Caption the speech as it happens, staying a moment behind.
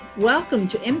Welcome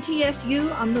to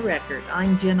MTSU on the Record.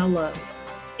 I'm Jenna Lowe.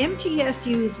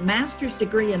 MTSU's Master's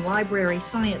Degree in Library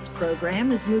Science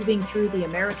program is moving through the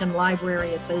American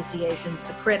Library Association's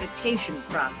accreditation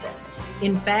process.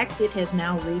 In fact, it has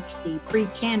now reached the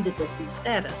pre-candidacy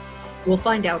status. We'll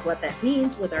find out what that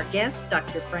means with our guest,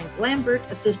 Dr. Frank Lambert,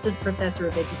 Assistant Professor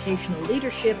of Educational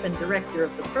Leadership and Director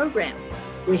of the program.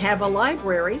 We have a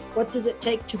library. What does it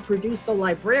take to produce the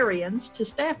librarians to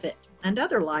staff it and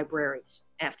other libraries?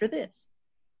 After this.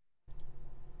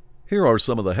 Here are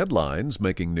some of the headlines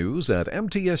making news at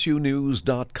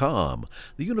mtsunews.com,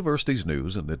 the university's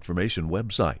news and information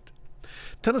website.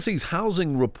 Tennessee's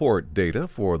housing report data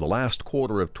for the last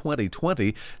quarter of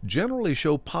 2020 generally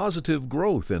show positive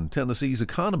growth in Tennessee's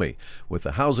economy, with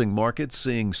the housing market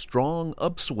seeing strong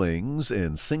upswings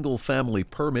in single-family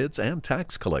permits and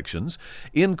tax collections,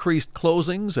 increased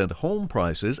closings and home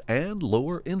prices, and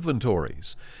lower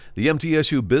inventories. The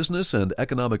MTSU Business and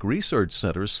Economic Research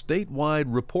Center's statewide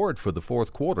report for the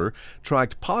fourth quarter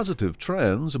tracked positive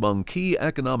trends among key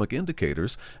economic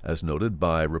indicators, as noted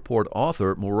by report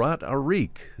author Murat Arik,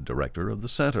 director of the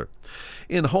center.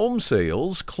 In home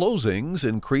sales, closings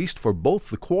increased for both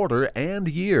the quarter and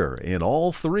year in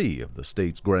all three of the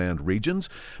state's grand regions.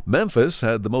 Memphis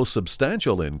had the most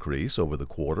substantial increase over the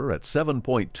quarter at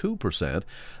 7.2%.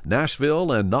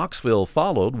 Nashville and Knoxville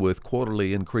followed with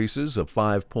quarterly increases of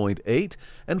 5.8%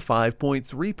 and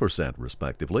 5.3%,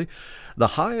 respectively. The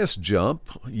highest jump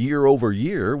year over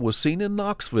year was seen in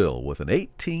Knoxville with an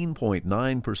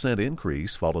 18.9%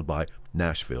 increase, followed by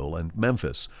Nashville and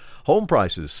Memphis. Home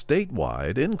prices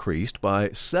statewide increased by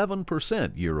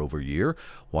 7% year over year,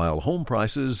 while home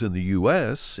prices in the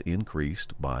U.S.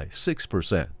 increased by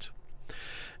 6%.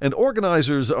 And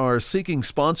organizers are seeking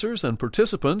sponsors and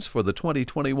participants for the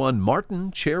 2021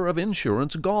 Martin Chair of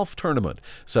Insurance Golf Tournament,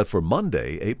 set for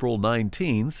Monday, April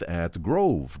 19th at the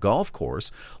Grove Golf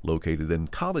Course, located in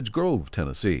College Grove,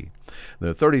 Tennessee.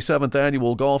 The 37th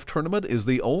annual golf tournament is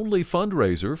the only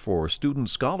fundraiser for student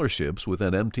scholarships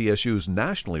within MTSU's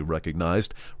nationally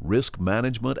recognized risk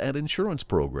management and insurance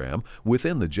program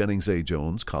within the Jennings A.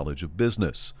 Jones College of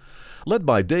Business. Led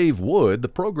by Dave Wood, the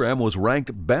program was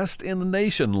ranked best in the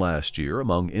nation last year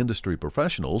among industry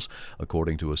professionals,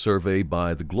 according to a survey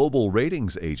by the global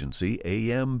ratings agency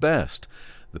AM Best.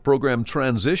 The program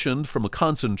transitioned from a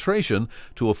concentration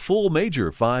to a full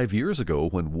major 5 years ago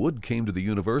when Wood came to the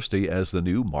university as the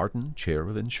new Martin Chair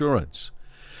of Insurance.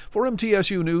 For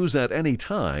MTSU News at any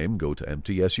time, go to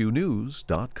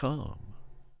mtsunews.com.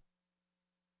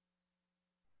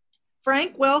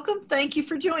 Frank, welcome. Thank you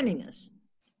for joining us.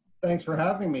 Thanks for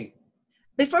having me.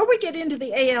 Before we get into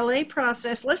the ALA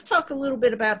process, let's talk a little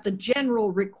bit about the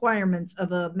general requirements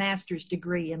of a master's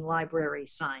degree in library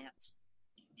science.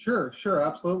 Sure,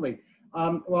 absolutely.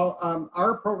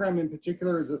 Our program in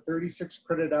particular is a 36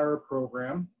 credit hour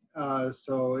program.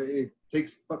 So it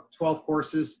takes about 12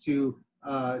 courses to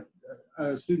a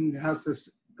student has to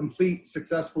complete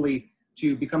successfully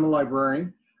to become a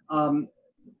librarian.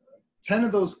 10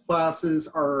 of those classes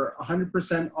are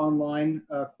 100% online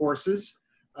courses,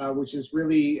 which is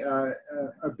really a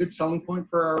good selling point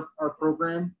for our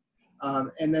program.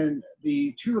 And then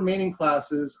the 2 remaining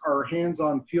classes are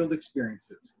hands-on field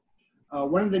experiences.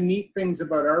 One of the neat things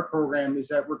about our program is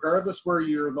that regardless where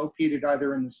you're located,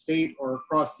 either in the state or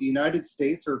across the United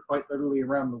States or quite literally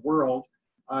around the world,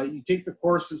 you take the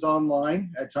courses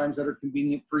online at times that are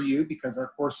convenient for you because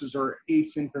our courses are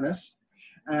asynchronous.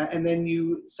 And then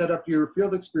you set up your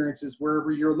field experiences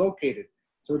wherever you're located.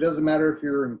 So it doesn't matter if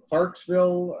you're in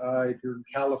Clarksville, if you're in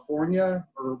California,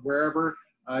 or wherever,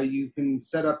 you can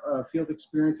set up a field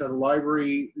experience at a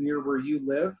library near where you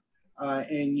live,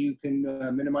 and you can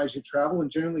minimize your travel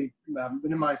and generally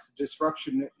minimize the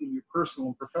disruption in your personal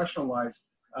and professional lives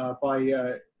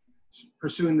by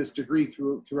pursuing this degree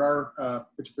through our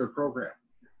particular program.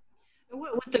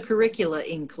 What would the curricula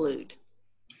include?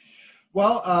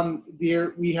 Well,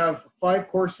 we have 5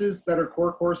 courses that are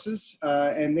core courses,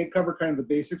 and they cover kind of the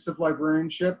basics of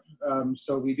librarianship.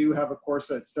 So we do have a course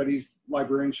that studies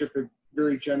librarianship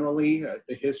very generally,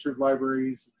 the history of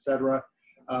libraries, etc.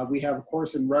 We have a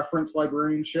course in reference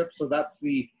librarianship, so that's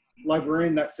the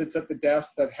librarian that sits at the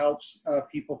desk that helps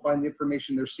people find the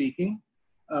information they're seeking.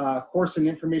 A course in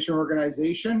information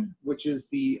organization, which is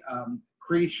the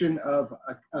creation of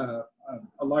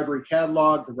a library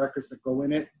catalog, the records that go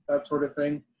in it, that sort of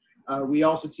thing. We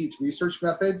also teach research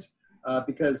methods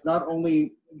because not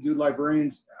only do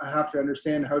librarians have to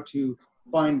understand how to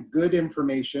find good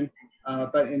information,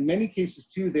 but in many cases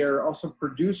too, they're also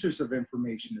producers of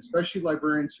information, especially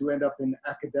librarians who end up in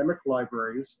academic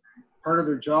libraries. part of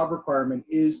their job requirement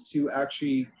is to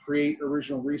actually create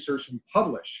original research and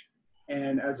publish.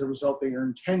 And as a result, they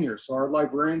earn tenure. So our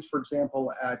librarians, for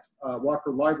example, at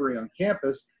Walker Library on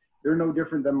campus, they're no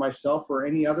different than myself or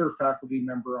any other faculty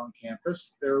member on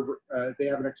campus. They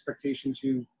have an expectation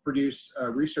to produce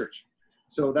research.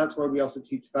 So that's why we also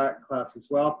teach that class as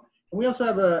well. And we also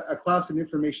have a class in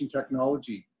information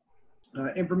technology.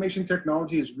 Information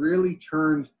technology has really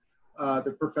turned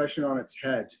the profession on its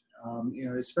head,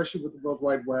 especially with the World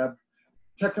Wide Web.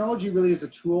 Technology really is a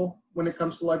tool when it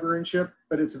comes to librarianship,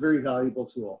 but it's a very valuable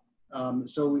tool.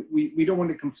 So we don't want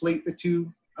to conflate the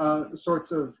two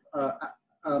sorts of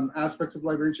aspects of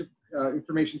librarianship,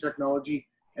 information technology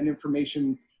and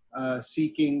information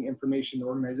seeking, information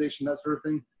organization, that sort of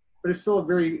thing, but it's still a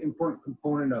very important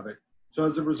component of it. So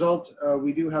as a result,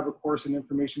 we do have a course in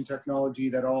information technology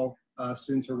that all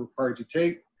students are required to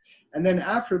take. And then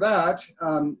after that,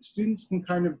 students can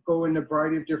kind of go in a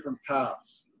variety of different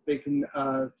paths. They can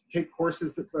take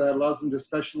courses that allows them to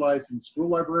specialize in school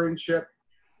librarianship,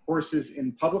 courses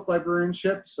in public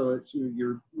librarianship, so it's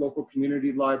your local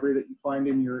community library that you find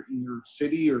in your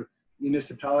city or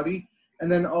municipality,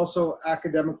 and then also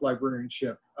academic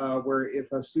librarianship, where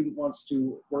if a student wants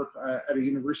to work at a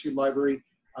university library,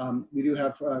 we do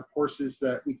have courses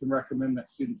that we can recommend that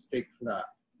students take for that.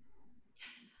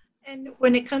 And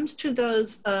when it comes to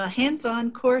those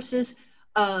hands-on courses,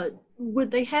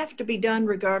 would they have to be done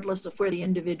regardless of where the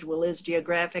individual is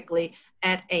geographically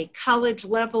at a college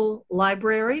level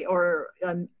library, or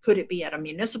could it be at a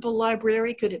municipal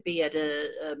library? Could it be at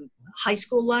a high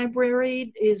school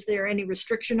library? Is there any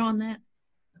restriction on that?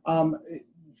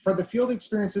 For the field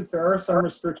experiences, there are some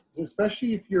restrictions,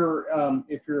 especially if you're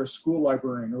a school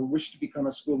librarian or wish to become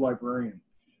a school librarian.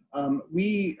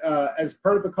 We, as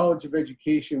part of the College of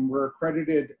Education, we're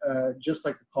accredited just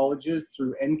like the colleges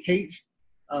through NCATE.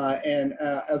 And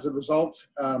as a result,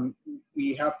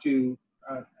 we have to,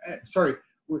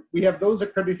 we have those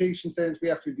accreditation standards we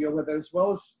have to deal with, as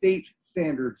well as state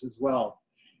standards as well.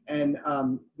 And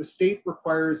the state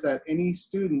requires that any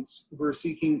students who are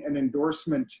seeking an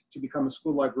endorsement to become a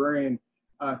school librarian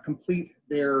complete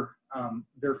their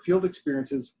field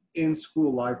experiences in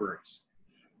school libraries.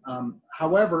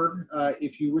 However,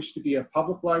 if you wish to be a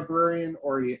public librarian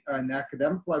or an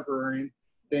academic librarian,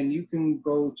 then you can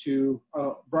go to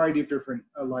a variety of different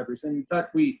libraries. And in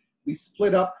fact, we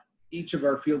split up each of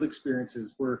our field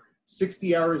experiences where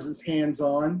 60 hours is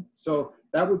hands-on. So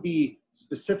that would be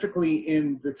specifically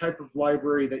in the type of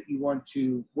library that you want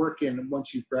to work in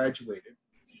once you've graduated.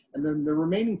 And then the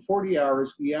remaining 40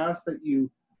 hours, we ask that you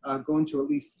go into at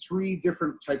least 3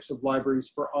 different types of libraries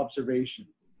for observation.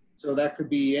 So that could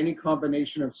be any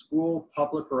combination of school,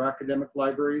 public, or academic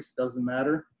libraries, doesn't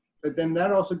matter. But then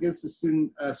that also gives the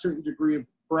student a certain degree of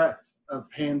breadth of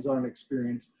hands-on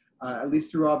experience, at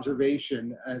least through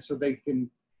observation, so they can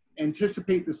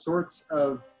anticipate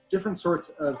the different sorts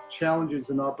of challenges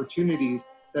and opportunities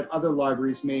that other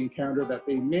libraries may encounter that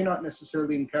they may not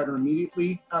necessarily encounter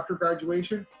immediately after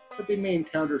graduation, but they may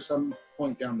encounter some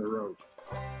point down the road.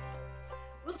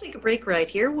 We'll take a break right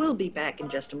here. We'll be back in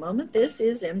just a moment. This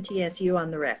is MTSU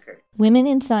on the Record. Women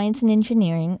in Science and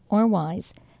Engineering, or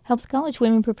WISE, helps college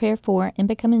women prepare for and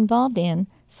become involved in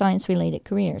science-related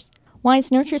careers.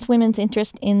 WISE nurtures women's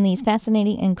interest in these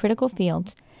fascinating and critical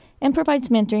fields and provides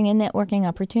mentoring and networking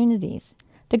opportunities.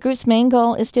 The group's main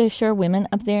goal is to assure women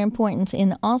of their importance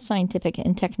in all scientific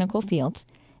and technical fields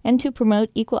and to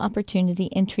promote equal opportunity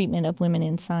and treatment of women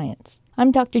in science.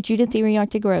 I'm Dr. Judith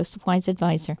Iriarte-Gross, WISE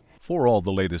Advisor. For all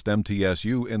the latest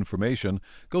MTSU information,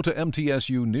 go to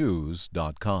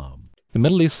mtsunews.com. The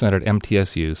Middle East Center at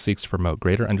MTSU seeks to promote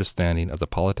greater understanding of the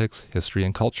politics, history,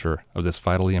 and culture of this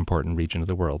vitally important region of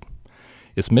the world.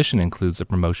 Its mission includes the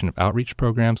promotion of outreach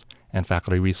programs and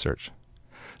faculty research.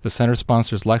 The center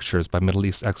sponsors lectures by Middle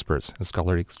East experts and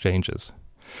scholarly exchanges.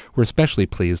 We're especially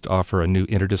pleased to offer a new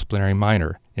interdisciplinary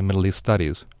minor in Middle East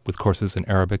Studies with courses in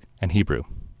Arabic and Hebrew.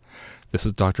 This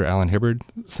is Dr. Alan Hibbard,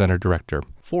 Center Director.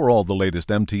 For all the latest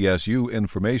MTSU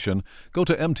information, go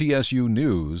to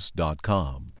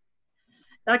mtsunews.com.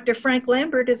 Dr. Frank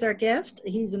Lambert is our guest.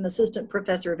 He's an assistant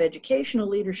professor of educational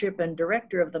leadership and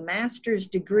director of the Master's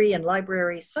Degree in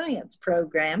Library Science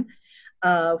program,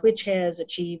 which has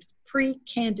achieved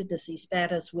pre-candidacy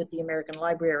status with the American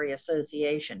Library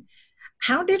Association.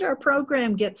 How did our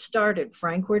program get started,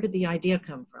 Frank? Where did the idea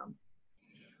come from?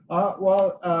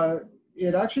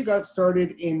 It actually got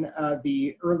started in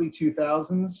the early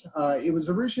 2000s. It was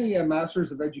originally a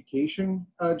Master's of Education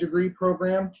degree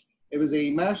program. It was a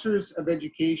Master's of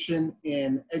Education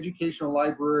in educational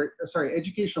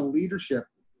leadership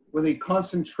with a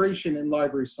concentration in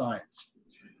library science.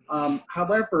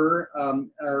 However,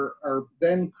 our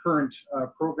then current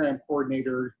program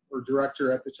coordinator or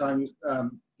director at the time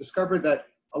discovered that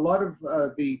a lot of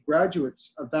the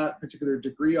graduates of that particular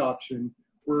degree option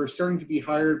were starting to be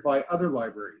hired by other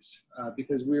libraries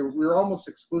because we were almost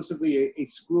exclusively a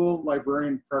school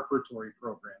librarian preparatory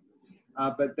program.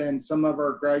 But then some of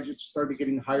our graduates started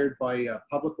getting hired by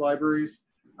public libraries,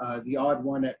 the odd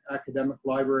one at academic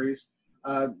libraries.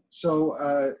 So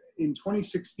in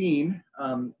 2016,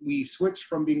 we switched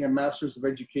from being a Master's of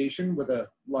Education with a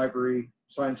library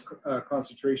science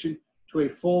concentration to a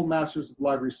full Master's of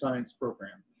Library Science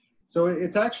program. So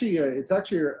it's actually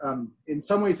in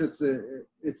some ways it's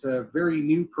a very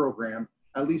new program,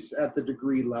 at least at the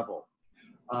degree level.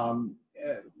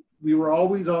 We were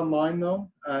always online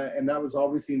though, and that was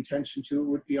always the intention too, it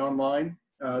would be online.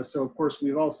 So of course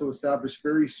we've also established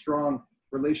very strong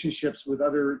relationships with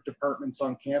other departments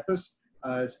on campus.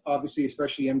 Obviously,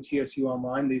 especially MTSU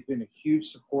Online, they've been a huge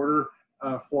supporter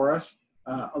for us,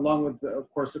 along with, of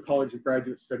course, the College of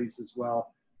Graduate Studies as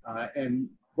well. And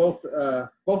both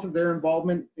of their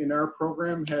involvement in our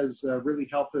program has really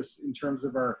helped us in terms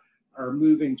of our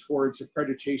moving towards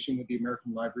accreditation with the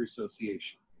American Library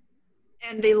Association.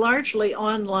 And the largely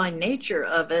online nature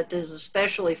of it is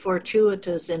especially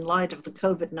fortuitous in light of the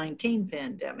COVID-19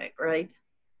 pandemic, right?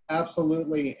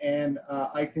 Absolutely, and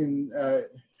I can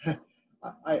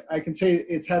say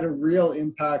it's had a real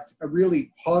impact, a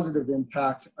really positive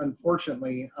impact,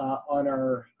 unfortunately, on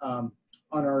our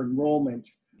enrollment.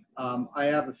 I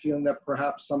have a feeling that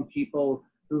perhaps some people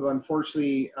who've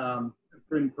unfortunately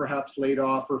been perhaps laid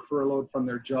off or furloughed from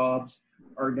their jobs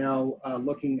are now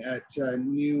looking at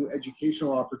new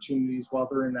educational opportunities while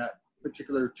they're in that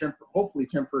particular hopefully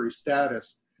temporary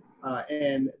status.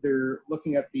 And they're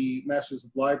looking at the Masters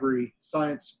of Library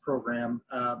Science program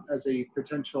as a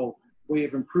potential way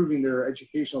of improving their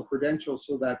educational credentials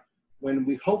so that when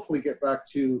we hopefully get back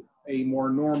to a more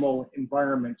normal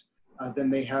environment, then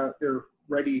they're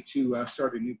ready to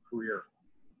start a new career.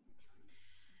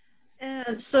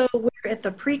 So we're at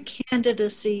the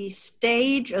pre-candidacy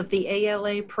stage of the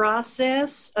ALA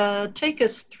process. Take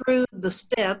us through the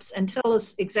steps and tell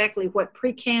us exactly what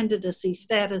pre-candidacy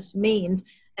status means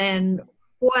and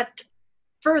what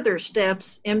further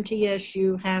steps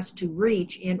MTSU has to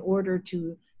reach in order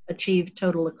to achieve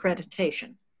total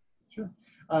accreditation. Sure.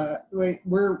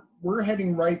 We're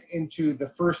heading right into the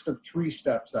first of three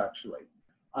steps, actually.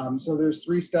 So there's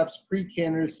three steps: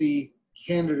 pre-candidacy,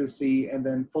 candidacy, and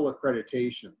then full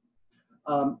accreditation.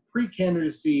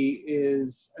 Pre-candidacy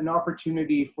is an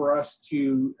opportunity for us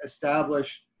to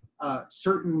establish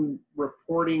certain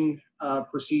reporting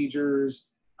procedures,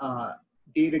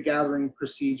 data gathering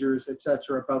procedures, et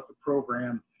cetera, about the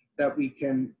program that we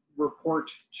can report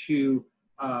to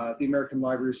the American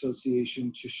Library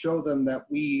Association to show them that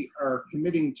we are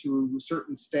committing to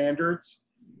certain standards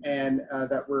and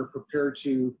that we're prepared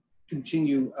to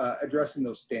continue addressing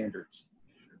those standards.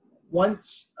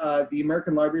 Once the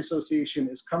American Library Association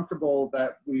is comfortable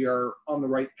that we are on the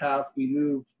right path, we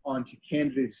move on to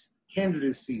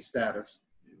candidacy status.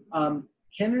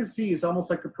 Candidacy is almost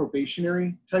like a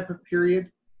probationary type of period.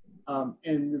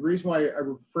 And the reason why I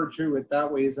refer to it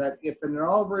that way is that if an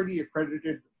already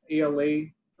accredited ALA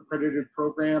accredited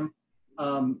program,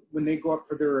 when they go up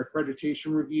for their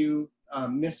accreditation review,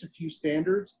 miss a few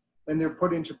standards, then they're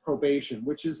put into probation,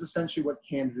 which is essentially what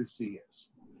candidacy is.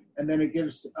 And then it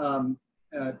gives,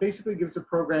 basically gives the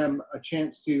program a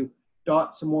chance to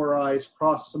dot some more I's,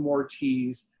 cross some more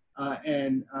T's,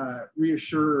 and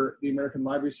reassure the American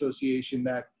Library Association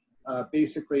that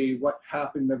basically what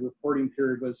happened in the reporting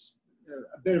period was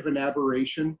a bit of an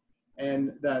aberration,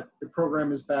 and that the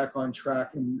program is back on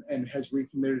track and has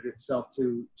recommitted itself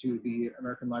to the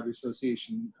American Library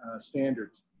Association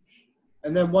standards.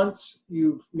 And then once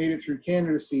you've made it through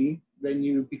candidacy, then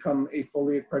you become a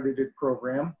fully accredited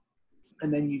program.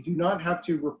 And then you do not have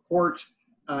to report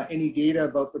any data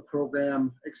about the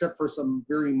program, except for some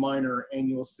very minor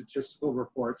annual statistical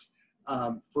reports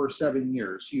for 7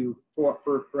 years. You go up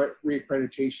for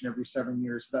reaccreditation every 7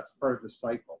 years. So that's part of the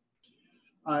cycle.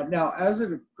 Now, as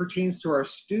it pertains to our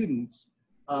students,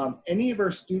 any of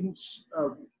our students,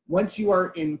 once you are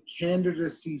in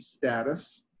candidacy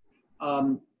status,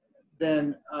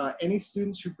 then any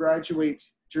students who graduate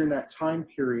during that time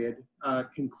period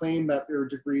can claim that their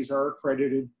degrees are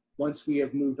accredited once we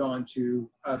have moved on to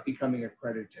becoming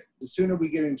accredited. The sooner we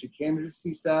get into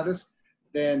candidacy status,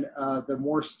 then the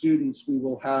more students we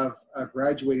will have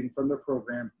graduating from the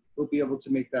program will be able to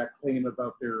make that claim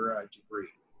about their degree.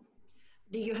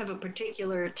 Do you have a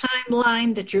particular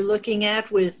timeline that you're looking at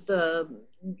with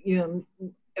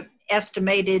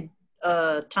estimated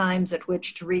times at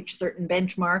which to reach certain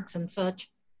benchmarks and such?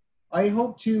 I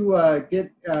hope to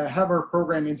have our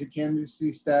program into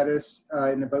candidacy status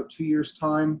in about 2 years'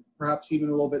 time, perhaps even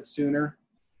a little bit sooner.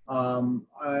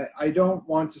 I don't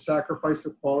want to sacrifice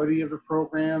the quality of the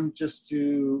program just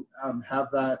to have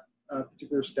that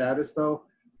particular status, though.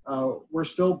 We're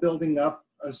still building up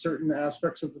certain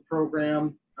aspects of the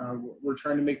program. We're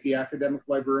trying to make the academic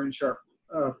librarianship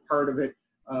part of it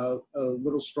a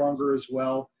little stronger as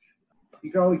well.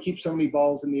 You can only keep so many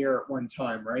balls in the air at one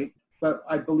time, right? But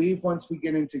I believe once we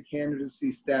get into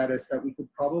candidacy status that we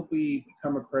could probably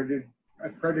become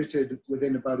accredited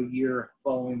within about a year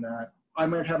following that. I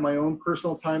might have my own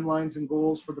personal timelines and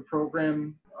goals for the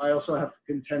program. I also have to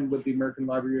contend with the American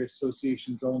Library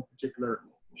Association's own particular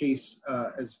case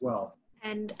as well.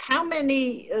 And how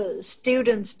many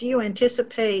students do you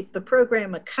anticipate the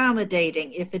program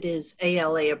accommodating if it is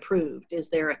ALA approved? Is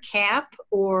there a cap,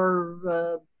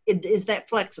 or is that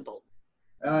flexible?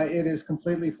 It is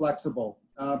completely flexible.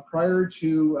 Prior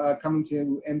to coming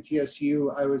to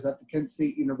MTSU, I was at the Kent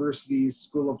State University's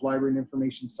School of Library and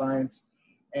Information Science,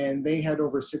 and they had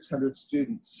over 600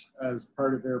 students as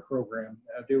part of their program.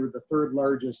 They were the third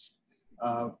largest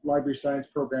library science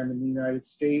program in the United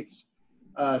States.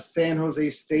 San Jose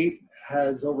State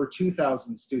has over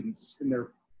 2,000 students in their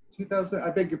 2,000. I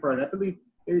beg your pardon. I believe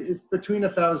it's between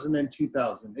 1,000 and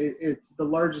 2,000. It's the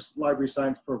largest library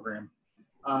science program.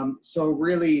 So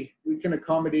really, we can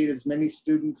accommodate as many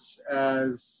students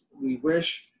as we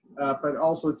wish, but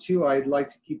also too, I'd like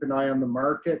to keep an eye on the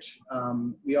market.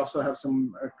 We also have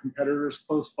some competitors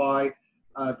close by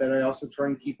that I also try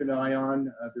and keep an eye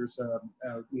on.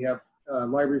 We have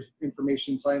library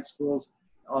information science schools,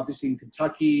 obviously in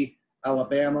Kentucky,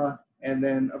 Alabama, and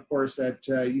then of course at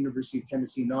University of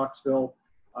Tennessee, Knoxville.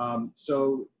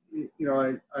 So, you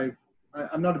know,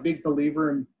 I'm not a big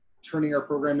believer in turning our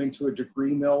program into a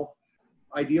degree mill.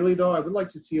 Ideally, though, I would like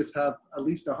to see us have at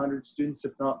least 100 students,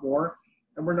 if not more,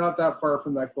 and we're not that far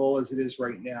from that goal as it is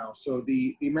right now. So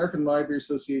the American Library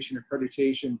Association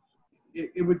accreditation,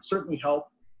 it would certainly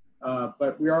help,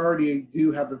 but we already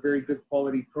do have a very good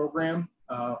quality program.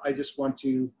 I just want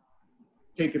to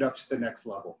take it up to the next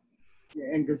level.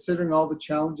 And considering all the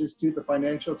challenges too, the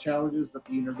financial challenges that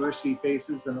the university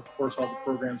faces, and of course all the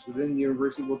programs within the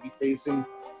university will be facing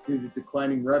due to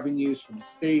declining revenues from the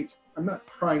state. I'm not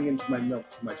crying into my milk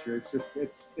too much here. It's just,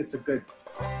 it's a good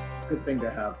thing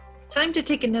to have. Time to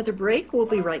take another break. We'll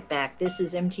be right back. This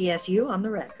is MTSU on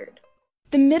the Record.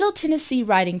 The Middle Tennessee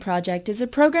Writing Project is a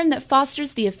program that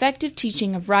fosters the effective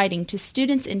teaching of writing to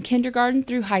students in kindergarten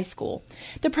through high school.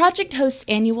 The project hosts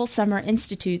annual summer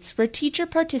institutes where teacher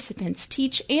participants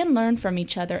teach and learn from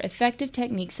each other effective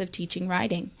techniques of teaching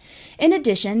writing. In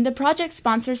addition, the project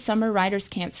sponsors summer writers'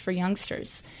 camps for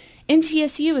youngsters.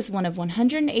 MTSU is one of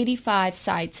 185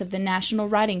 sites of the National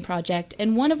Writing Project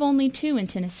and one of only 2 in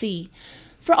Tennessee.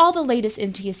 For all the latest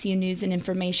MTSU news and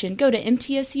information, go to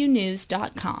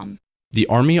mtsunews.com. The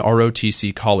Army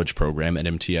ROTC College Program at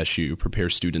MTSU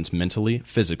prepares students mentally,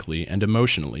 physically, and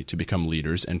emotionally to become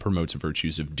leaders and promotes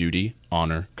virtues of duty,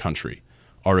 honor, country.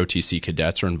 ROTC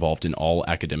cadets are involved in all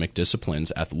academic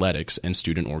disciplines, athletics, and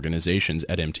student organizations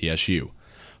at MTSU.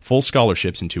 Full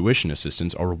scholarships and tuition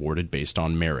assistance are awarded based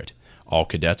on merit. All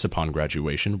cadets upon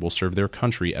graduation will serve their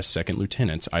country as second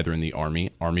lieutenants either in the Army,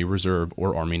 Army Reserve,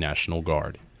 or Army National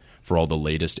Guard. For all the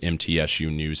latest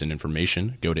MTSU news and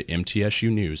information, go to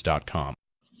mtsunews.com.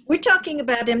 We're talking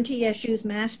about MTSU's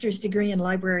Master's Degree in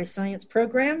Library Science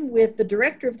program with the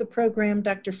director of the program,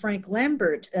 Dr. Frank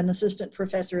Lambert, an assistant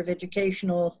professor of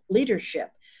educational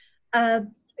leadership.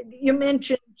 You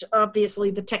mentioned,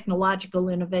 obviously, the technological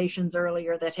innovations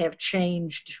earlier that have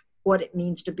changed what it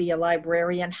means to be a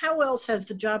librarian. How else has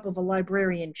the job of a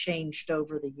librarian changed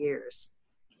over the years?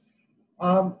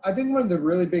 I think one of the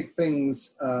really big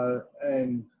things,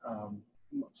 and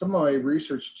some of my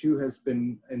research too has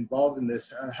been involved in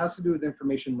this, has to do with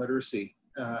information literacy,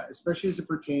 especially as it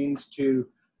pertains to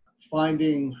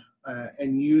finding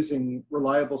and using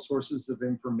reliable sources of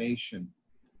information.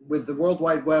 With the World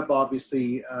Wide Web,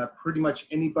 obviously, pretty much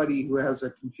anybody who has a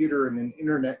computer and an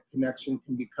internet connection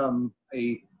can become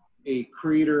a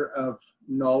creator of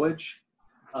knowledge.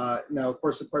 Now, of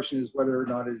course, the question is whether or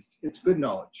not it's good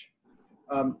knowledge.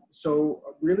 So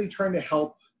really trying to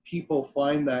help people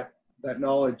find that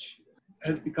knowledge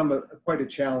has become quite a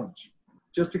challenge.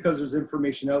 Just because there's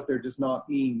information out there does not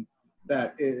mean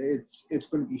that it's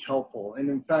going to be helpful. And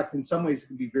in fact, in some ways it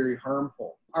can be very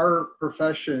harmful. Our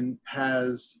profession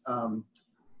has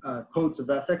codes of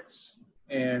ethics,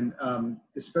 and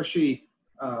especially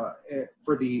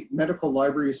for the Medical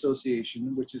Library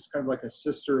Association, which is kind of like a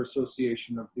sister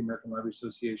association of the American Library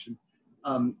Association,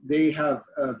 They have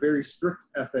very strict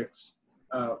ethics.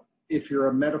 If you're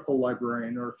a medical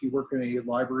librarian or if you work in a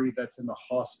library that's in the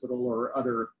hospital or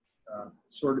other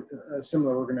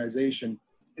similar organization,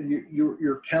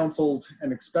 you're counseled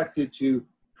and expected to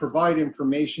provide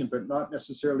information, but not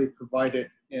necessarily provide it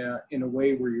in a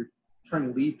way where you're trying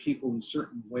to lead people in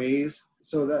certain ways.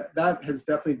 So that has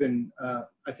definitely been,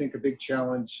 I think, a big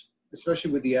challenge,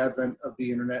 especially with the advent of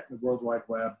the internet and the World Wide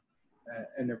Web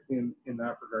and everything in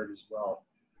that regard as well.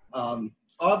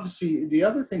 Obviously, the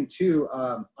other thing too,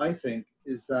 I think,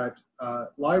 is that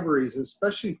libraries,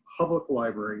 especially public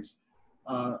libraries,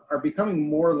 are becoming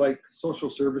more like social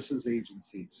services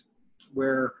agencies,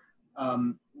 where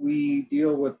we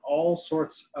deal with all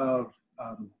sorts of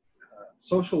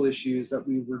social issues that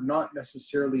we were not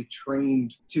necessarily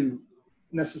trained to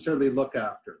necessarily look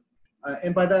after.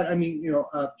 And by that, I mean,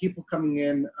 people coming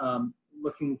in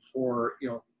looking for,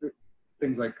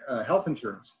 things like health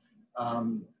insurance.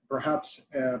 Perhaps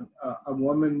a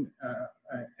woman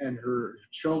and her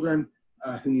children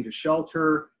who need a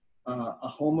shelter, a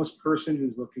homeless person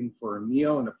who's looking for a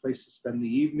meal and a place to spend the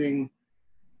evening,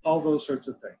 all those sorts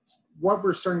of things. What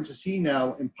we're starting to see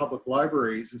now in public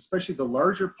libraries, especially the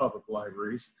larger public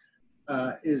libraries,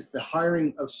 is the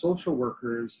hiring of social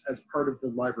workers as part of the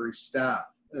library staff.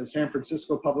 San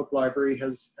Francisco Public Library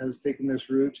has taken this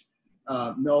route.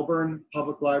 Melbourne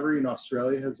Public Library in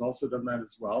Australia has also done that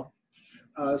as well.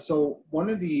 So one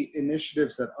of the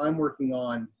initiatives that I'm working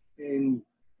on, in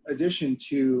addition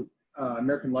to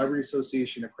American Library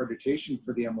Association accreditation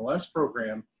for the MLS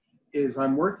program, is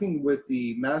I'm working with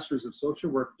the Masters of Social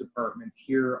Work department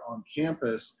here on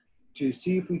campus to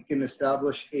see if we can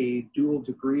establish a dual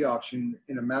degree option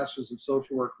in a Masters of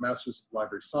Social Work, Masters of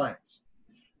Library Science.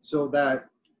 So that,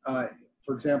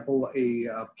 for example, a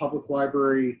public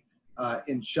library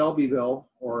in Shelbyville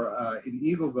or in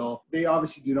Eagleville, they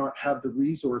obviously do not have the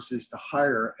resources to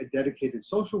hire a dedicated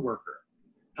social worker.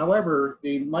 However,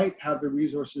 they might have the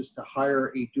resources to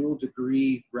hire a dual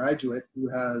degree graduate who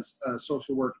has a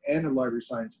social work and a library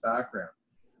science background,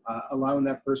 allowing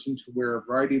that person to wear a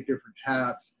variety of different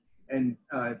hats and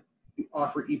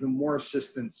offer even more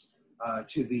assistance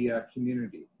to the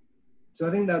community. So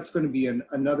I think that's going to be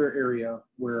another area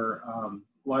where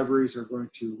libraries are going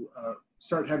to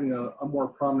start having a more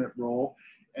prominent role.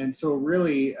 And so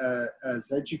really,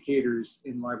 as educators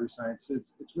in library science,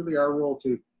 it's really our role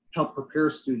to help prepare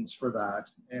students for that.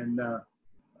 And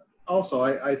also,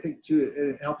 I think too,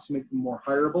 it helps make them more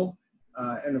hireable.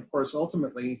 And of course,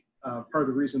 ultimately, part of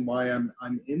the reason why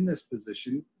I'm in this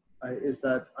position is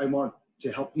that I want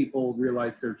to help people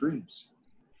realize their dreams.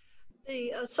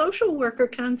 The social worker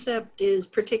concept is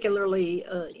particularly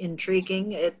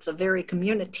intriguing. It's a very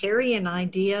communitarian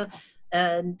idea,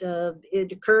 and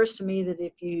it occurs to me that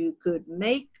if you could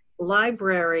make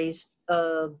libraries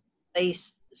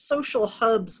social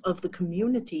hubs of the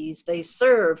communities they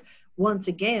serve, once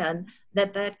again,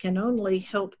 that can only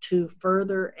help to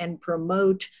further and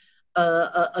promote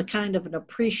a kind of an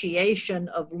appreciation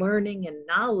of learning and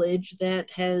knowledge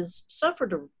that has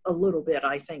suffered a little bit,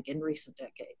 I think, in recent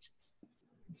decades.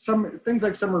 Some things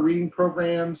like summer reading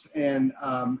programs and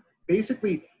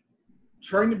basically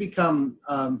trying to become,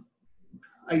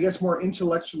 I guess, more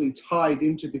intellectually tied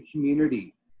into the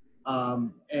community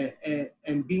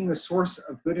and being a source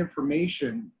of good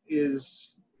information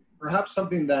is perhaps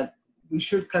something that we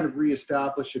should kind of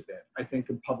reestablish a bit, I think,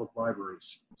 in public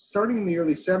libraries. Starting in the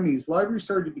early 70s, libraries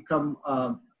started to become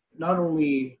not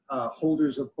only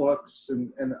holders of books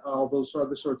and all those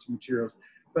other sorts of materials,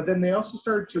 but then they also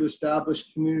started to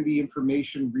establish community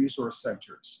information resource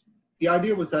centers. The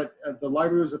idea was that the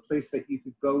library was a place that you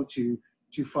could go to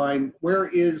find where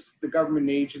is the government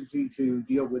agency to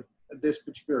deal with this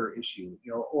particular issue,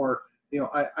 or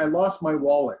I lost my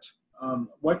wallet.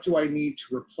 What do I need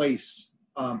to replace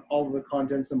all of the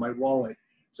contents of my wallet?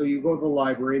 So you go to the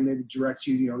library and they direct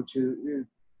you, to the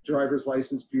Driver's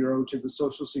License Bureau, to the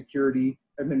Social Security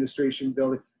Administration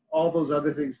building, all those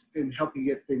other things, and help you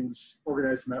get things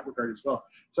organized in that regard as well.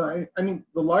 So I mean,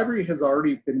 the library has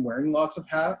already been wearing lots of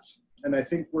hats, and I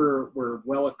think we're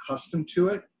well accustomed to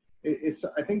it. It's,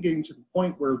 I think, getting to the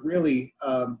point where really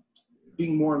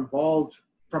being more involved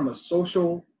from a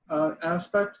social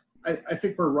aspect, I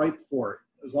think we're ripe for it.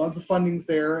 As long as the funding's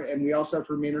there, and we also have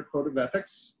to remember a code of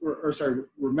ethics.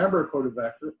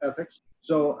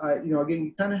 So, again,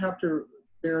 you kind of have to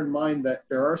bear in mind that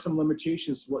there are some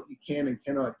limitations to what you can and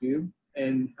cannot do.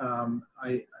 And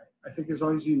I think as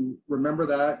long as you remember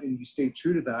that and you stay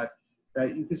true to that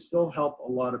you can still help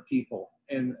a lot of people.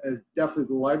 And definitely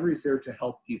the library is there to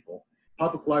help people.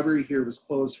 Public library here was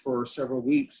closed for several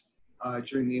weeks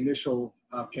during the initial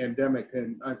pandemic.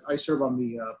 And I serve on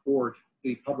the board,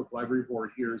 the public library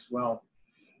board here as well.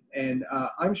 And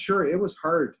I'm sure it was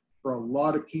hard for a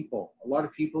lot of people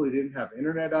who didn't have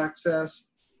internet access,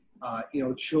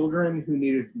 children who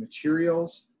needed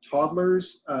materials,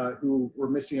 toddlers who were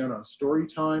missing out on story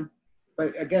time.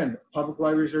 But again, public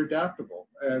libraries are adaptable.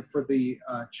 For the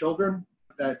children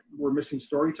that were missing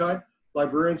story time,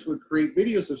 librarians would create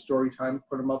videos of story time,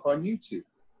 put them up on YouTube.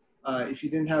 If you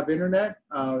didn't have internet,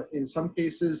 in some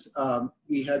cases,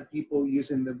 we had people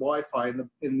using the Wi-Fi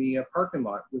in the parking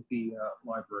lot with the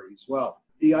library as well.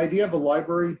 The idea of a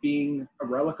library being a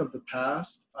relic of the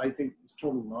past, I think, is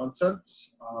total nonsense.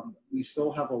 We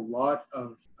still have a lot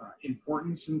of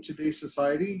importance in today's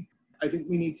society. I think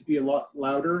we need to be a lot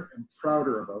louder and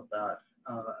prouder about that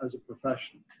as a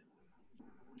profession.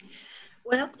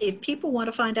 Well, if people want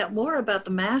to find out more about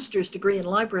the Master's Degree in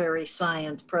Library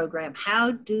Science program, how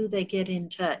do they get in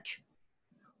touch?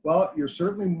 Well, you're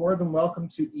certainly more than welcome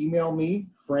to email me,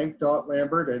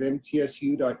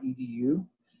 frank.lambert@mtsu.edu.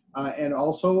 And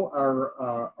also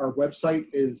our website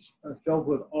is filled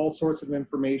with all sorts of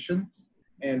information.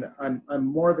 And I'm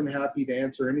more than happy to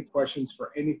answer any questions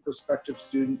for any prospective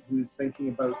student who's thinking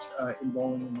about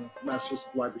enrolling in the Master's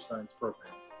of Library Science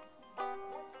program.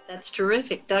 That's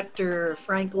terrific, Dr.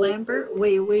 Frank Lambert.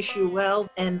 We wish you well,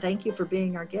 and thank you for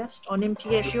being our guest on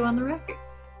MTSU on the Record.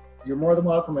 You're more than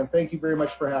welcome, and thank you very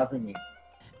much for having me.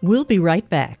 We'll be right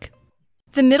back.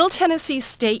 The Middle Tennessee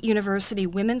State University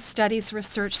Women's Studies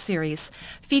Research Series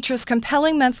features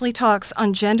compelling monthly talks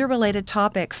on gender-related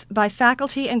topics by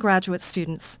faculty and graduate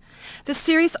students. The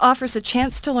series offers a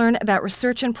chance to learn about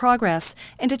research in progress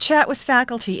and to chat with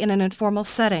faculty in an informal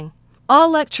setting. All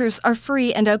lectures are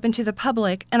free and open to the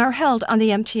public and are held on the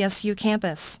MTSU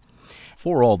campus.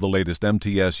 For all the latest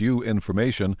MTSU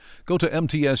information, go to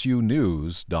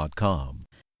mtsunews.com.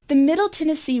 The Middle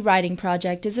Tennessee Writing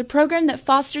Project is a program that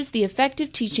fosters the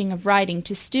effective teaching of writing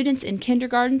to students in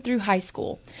kindergarten through high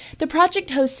school. The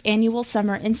project hosts annual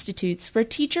summer institutes where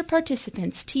teacher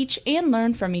participants teach and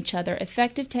learn from each other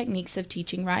effective techniques of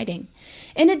teaching writing.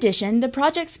 In addition, the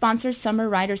project sponsors summer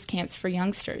writers' camps for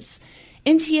youngsters.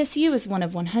 MTSU is one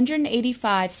of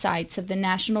 185 sites of the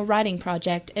National Writing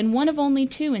Project and one of only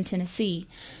 2 in Tennessee.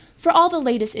 For all the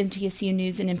latest MTSU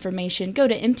news and information, go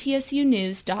to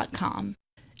mtsunews.com.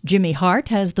 Jimmy Hart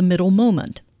has the middle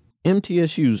moment.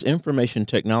 MTSU's Information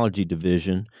Technology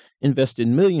Division invested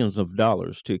millions of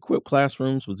dollars to equip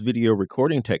classrooms with video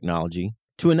recording technology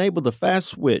to enable the fast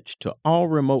switch to all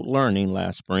remote learning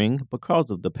last spring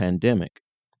because of the pandemic.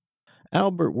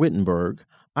 Albert Wittenberg,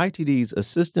 ITD's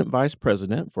Assistant Vice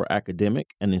President for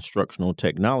Academic and Instructional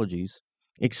Technologies,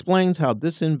 explains how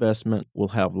this investment will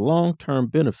have long-term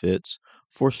benefits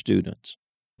for students.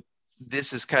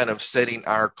 This is kind of setting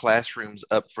our classrooms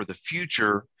up for the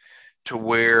future to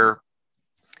where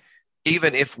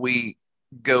even if we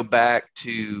go back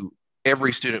to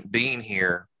every student being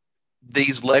here,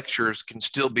 these lectures can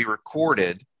still be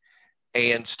recorded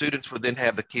and students would then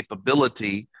have the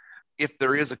capability, if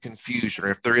there is a confusion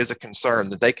or if there is a concern,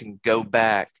 that they can go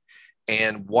back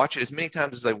and watch it as many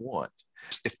times as they want.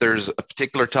 If there's a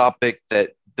particular topic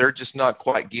that they're just not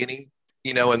quite getting,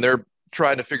 and they're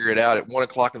trying to figure it out at 1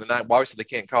 o'clock in the night, well, obviously they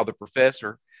can't call the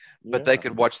professor, but they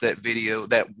could watch that video,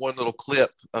 that one little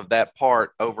clip of that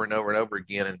part over and over and over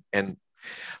again and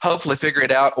hopefully figure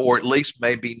it out, or at least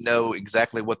maybe know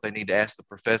exactly what they need to ask the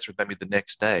professor maybe the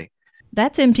next day.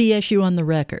 That's MTSU on the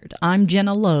Record. I'm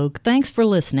Jenna Logue. Thanks for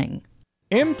listening.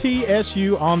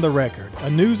 MTSU on the Record, a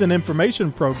news and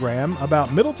information program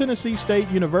about Middle Tennessee State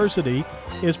University,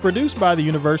 is produced by the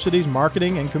university's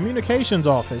Marketing and Communications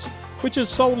Office, which is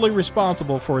solely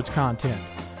responsible for its content.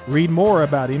 Read more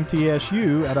about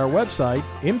MTSU at our website,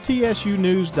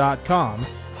 mtsunews.com.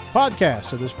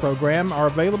 Podcasts of this program are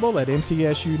available at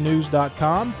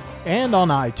mtsunews.com and on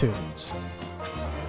iTunes.